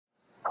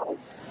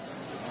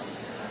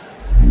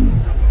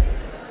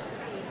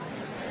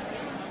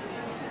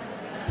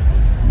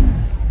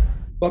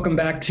Welcome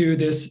back to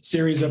this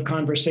series of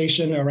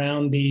conversation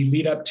around the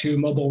lead up to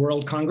Mobile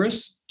World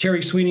Congress.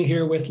 Terry Sweeney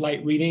here with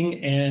Light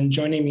Reading, and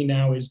joining me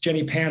now is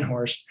Jeni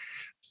Panhorst,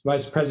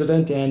 Vice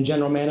President and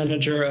General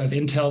Manager of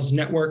Intel's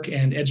Network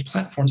and Edge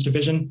Platforms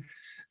Division.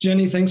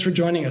 Jeni, thanks for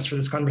joining us for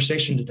this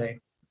conversation today.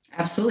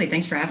 Absolutely.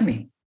 Thanks for having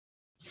me.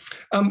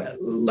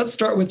 Let's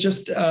start with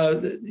just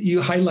you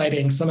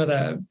highlighting some of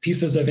the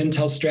pieces of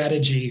Intel's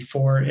strategy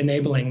for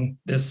enabling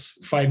this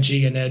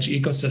 5G and Edge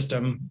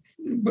ecosystem.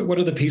 What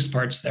are the piece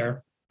parts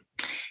there?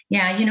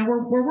 Yeah,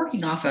 we're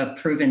working off a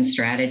proven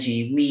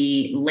strategy.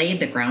 We laid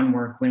the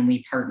groundwork when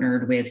we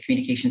partnered with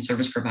communication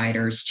service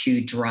providers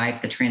to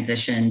drive the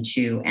transition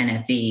to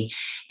NFV.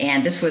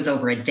 And this was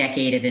over a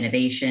decade of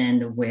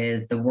innovation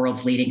with the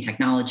world's leading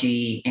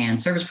technology and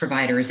service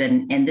providers.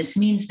 And this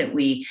means that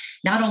we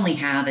not only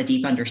have a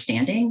deep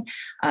understanding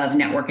of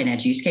network and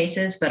edge use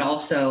cases, but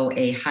also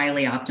a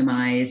highly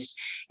optimized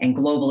and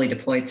globally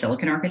deployed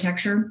silicon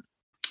architecture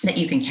that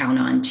you can count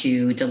on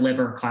to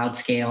deliver cloud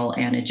scale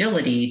and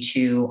agility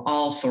to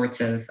all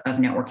sorts of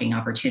networking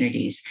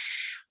opportunities.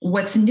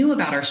 What's new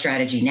about our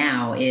strategy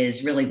now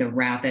is really the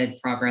rapid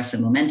progress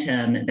and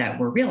momentum that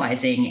we're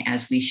realizing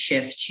as we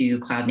shift to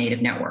cloud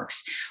native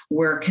networks.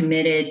 We're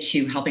committed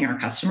to helping our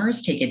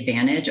customers take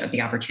advantage of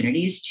the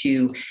opportunities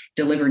to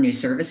deliver new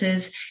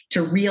services,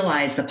 to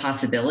realize the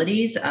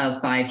possibilities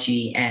of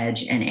 5G,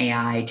 Edge, and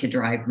AI to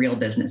drive real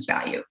business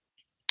value.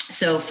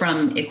 So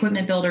from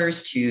equipment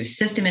builders to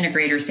system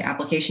integrators to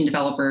application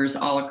developers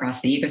all across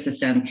the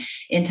ecosystem,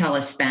 Intel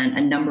has spent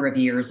a number of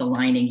years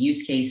aligning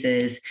use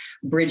cases,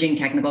 bridging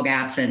technical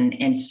gaps,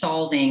 and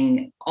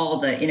solving all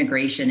the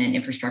integration and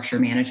infrastructure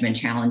management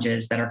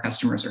challenges that our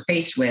customers are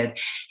faced with.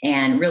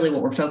 And really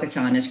what we're focused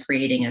on is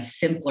creating a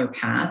simpler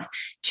path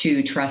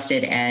to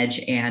trusted edge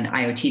and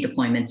IoT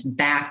deployments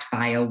backed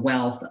by a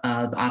wealth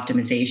of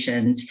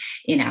optimizations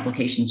in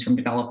applications from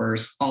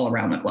developers all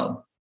around the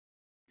globe.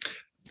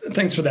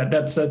 Thanks for that.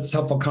 That's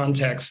helpful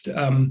context.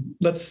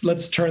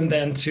 Let's turn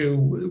then to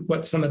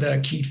what some of the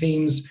key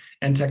themes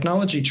and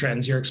technology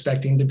trends you're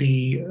expecting to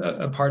be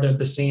a part of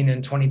the scene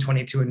in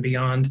 2022 and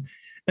beyond.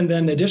 And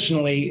then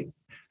additionally,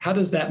 how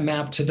does that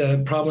map to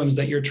the problems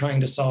that you're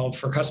trying to solve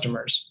for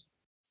customers?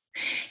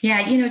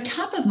 Yeah,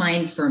 top of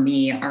mind for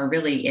me are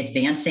really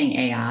advancing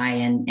AI.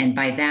 And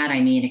by that,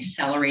 I mean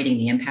accelerating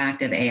the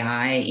impact of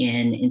AI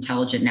in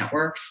intelligent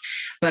networks,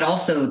 but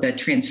also the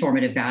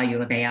transformative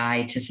value of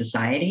AI to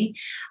society.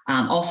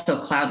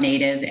 Also cloud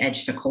native,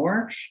 edge to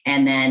core,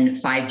 and then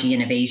 5G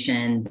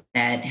innovation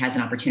that has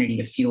an opportunity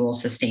to fuel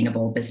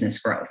sustainable business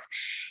growth.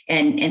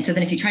 And so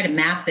then if you try to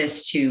map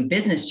this to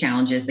business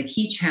challenges, the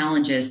key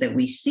challenges that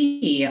we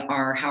see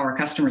are how our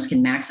customers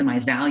can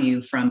maximize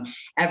value from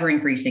ever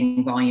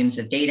increasing volumes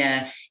of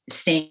data,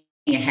 staying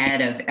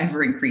ahead of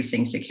ever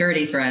increasing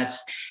security threats,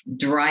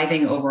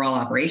 driving overall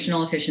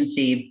operational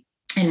efficiency,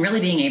 and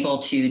really being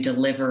able to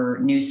deliver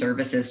new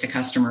services to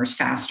customers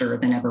faster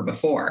than ever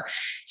before.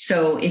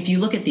 So if you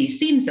look at these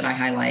themes that I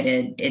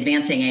highlighted,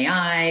 advancing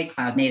AI,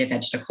 cloud native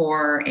edge to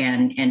core,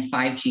 and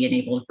 5G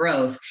enabled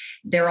growth,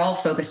 they're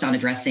all focused on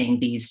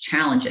addressing these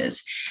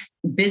challenges.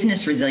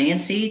 Business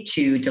resiliency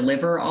to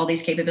deliver all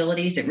these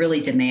capabilities, it really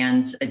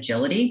demands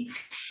agility.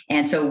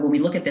 And so when we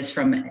look at this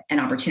from an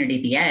opportunity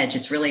at the edge,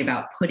 it's really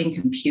about putting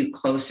compute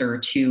closer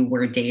to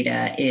where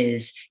data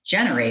is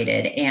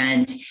generated.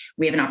 And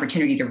we have an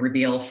opportunity to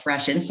reveal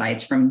fresh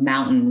insights from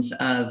mountains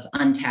of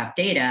untapped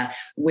data,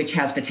 which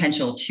has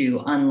potential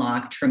to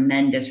unlock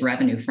tremendous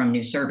revenue from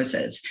new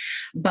services.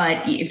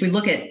 But if we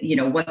look at,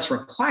 what's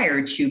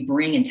required to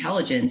bring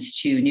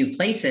intelligence to new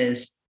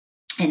places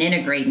and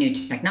integrate new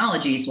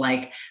technologies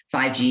like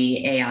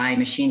 5G, AI,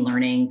 machine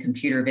learning,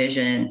 computer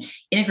vision,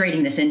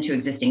 integrating this into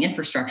existing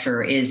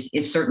infrastructure is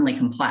certainly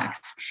complex.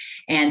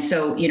 And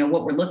so,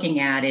 what we're looking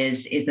at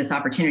is this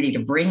opportunity to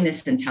bring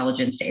this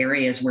intelligence to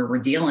areas where we're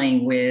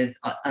dealing with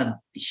a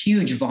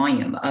huge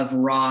volume of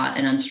raw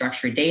and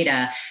unstructured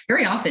data,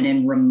 very often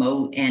in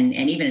remote and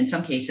even in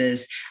some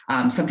cases,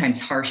 sometimes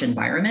harsh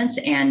environments.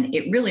 And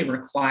it really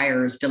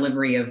requires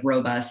delivery of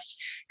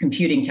robust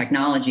computing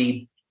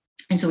technology.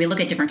 And so we look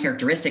at different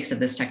characteristics of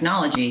this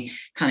technology: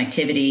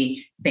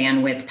 connectivity,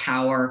 bandwidth,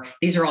 power.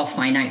 These are all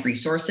finite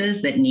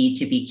resources that need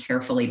to be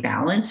carefully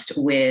balanced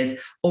with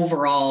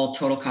overall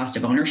total cost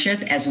of ownership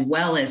as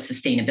well as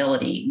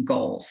sustainability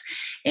goals.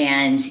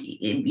 And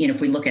if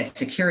we look at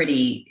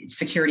security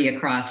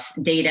across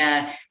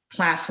data,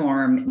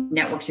 platform,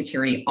 network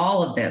security,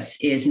 all of this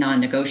is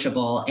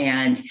non-negotiable.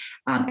 And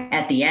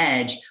at the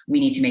edge, we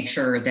need to make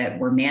sure that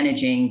we're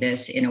managing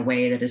this in a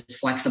way that is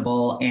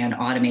flexible and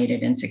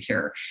automated and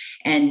secure.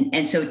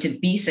 And so to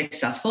be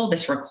successful,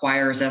 this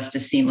requires us to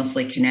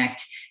seamlessly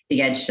connect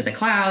the edge to the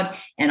cloud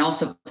and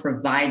also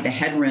provide the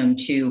headroom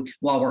to,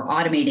 while we're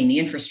automating the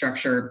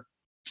infrastructure,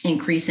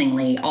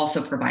 increasingly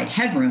also provide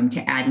headroom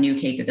to add new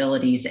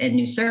capabilities and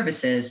new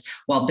services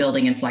while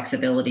building in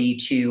flexibility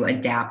to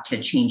adapt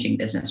to changing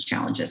business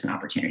challenges and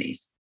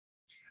opportunities.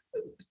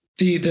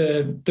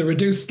 The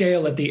reduced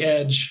scale at the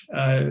edge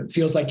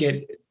feels like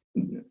it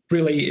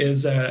really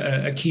is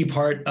a key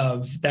part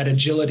of that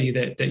agility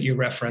that you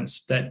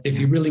referenced, that if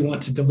you really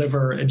want to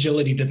deliver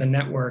agility to the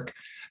network,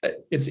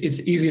 it's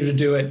easier to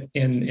do it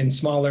in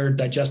smaller,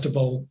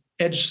 digestible,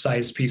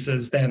 edge-sized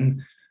pieces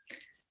than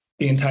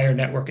the entire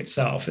network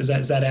itself. Is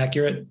that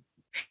accurate?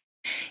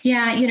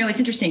 Yeah, it's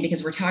interesting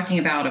because we're talking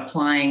about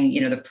applying,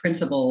 the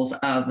principles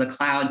of the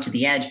cloud to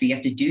the edge, but you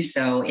have to do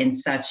so in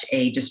such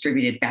a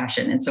distributed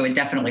fashion. And so it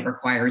definitely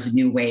requires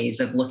new ways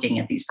of looking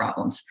at these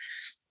problems.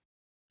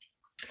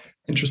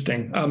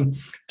 Interesting.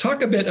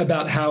 Talk a bit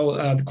about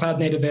how the cloud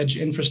native edge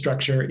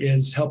infrastructure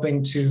is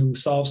helping to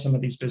solve some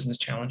of these business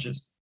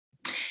challenges.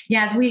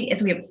 Yeah, as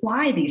we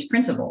apply these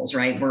principles,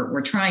 right,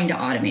 we're trying to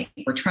automate,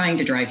 we're trying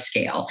to drive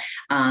scale.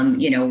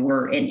 And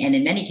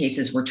in many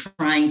cases, we're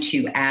trying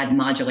to add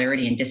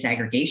modularity and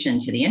disaggregation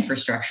to the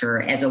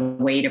infrastructure as a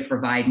way to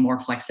provide more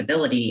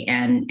flexibility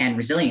and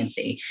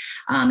resiliency.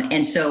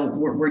 And so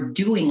we're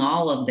doing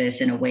all of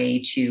this in a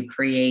way to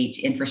create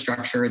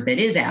infrastructure that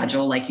is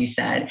agile, like you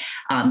said,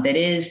 that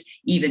is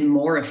even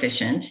more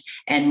efficient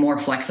and more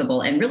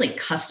flexible and really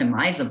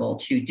customizable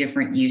to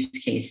different use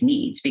case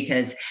needs,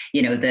 because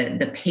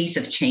the pace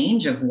of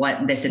change of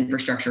what this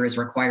infrastructure is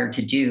required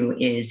to do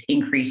is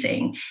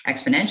increasing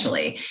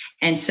exponentially.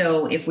 And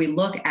so if we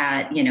look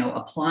at,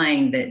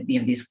 applying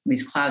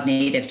these cloud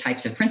native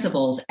types of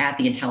principles at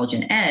the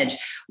intelligent edge,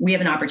 we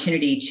have an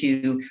opportunity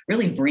to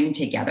really bring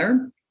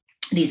together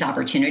these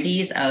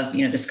opportunities of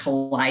this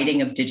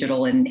colliding of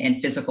digital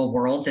and physical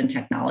worlds and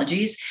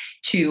technologies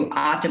to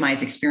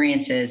optimize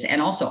experiences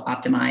and also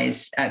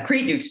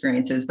create new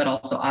experiences, but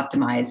also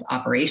optimize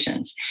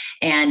operations.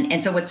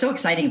 And so what's so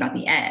exciting about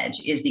the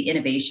edge is the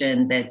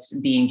innovation that's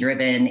being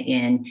driven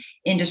in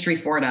Industry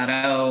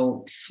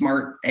 4.0,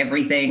 smart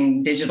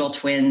everything, digital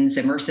twins,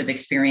 immersive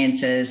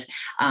experiences,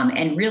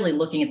 and really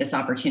looking at this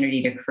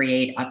opportunity to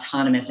create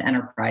autonomous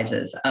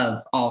enterprises of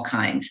all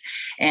kinds.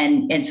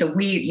 And so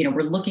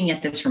we're looking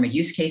at this from a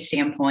use case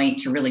standpoint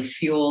to really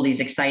fuel these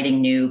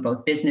exciting new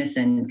both business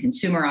and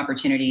consumer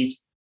opportunities.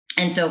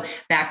 And so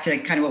back to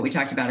kind of what we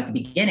talked about at the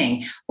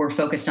beginning, we're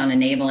focused on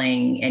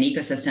enabling an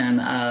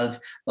ecosystem of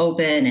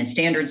open and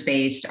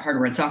standards-based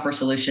hardware and software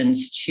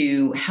solutions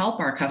to help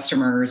our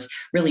customers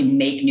really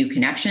make new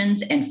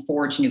connections and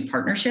forge new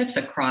partnerships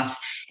across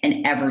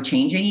an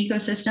ever-changing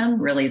ecosystem.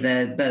 Really,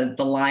 the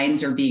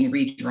lines are being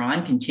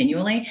redrawn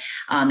continually.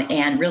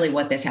 And really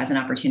what this has an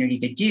opportunity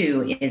to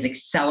do is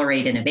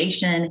accelerate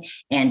innovation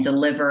and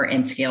deliver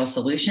and scale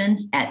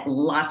solutions at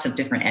lots of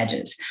different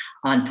edges: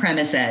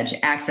 on-premise edge,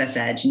 access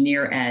edge,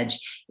 near edge,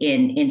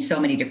 in so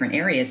many different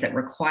areas that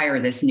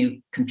require this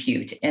new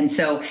compute. And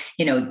so,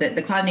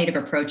 the cloud native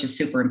approach is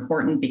super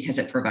important because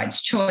it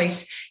provides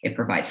choice, it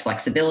provides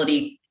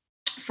flexibility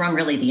from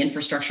really the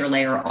infrastructure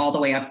layer all the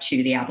way up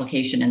to the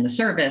application and the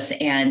service.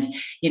 And,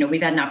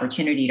 we've had an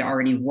opportunity to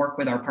already work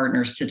with our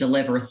partners to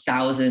deliver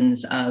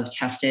thousands of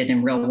tested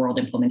and real world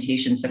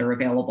implementations that are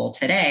available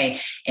today.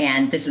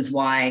 And this is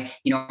why,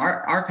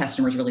 our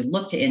customers really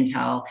look to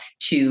Intel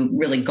to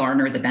really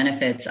garner the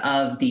benefits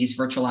of these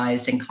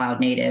virtualized and cloud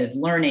native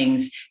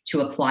learnings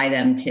to apply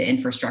them to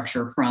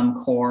infrastructure from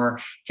core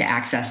to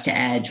access to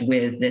edge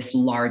with this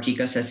large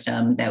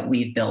ecosystem that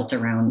we've built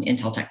around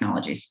Intel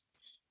technologies.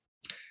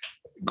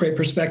 Great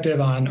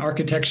perspective on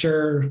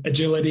architecture,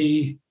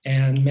 agility,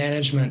 and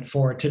management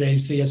for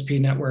today's CSP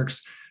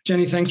networks.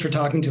 Jeni, thanks for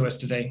talking to us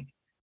today.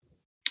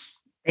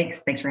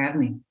 Thanks for having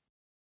me.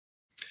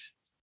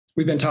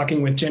 We've been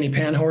talking with Jeni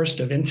Panhorst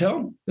of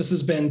Intel. This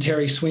has been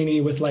Terry Sweeney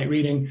with Light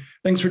Reading.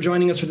 Thanks for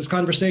joining us for this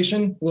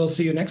conversation. We'll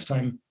see you next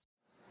time.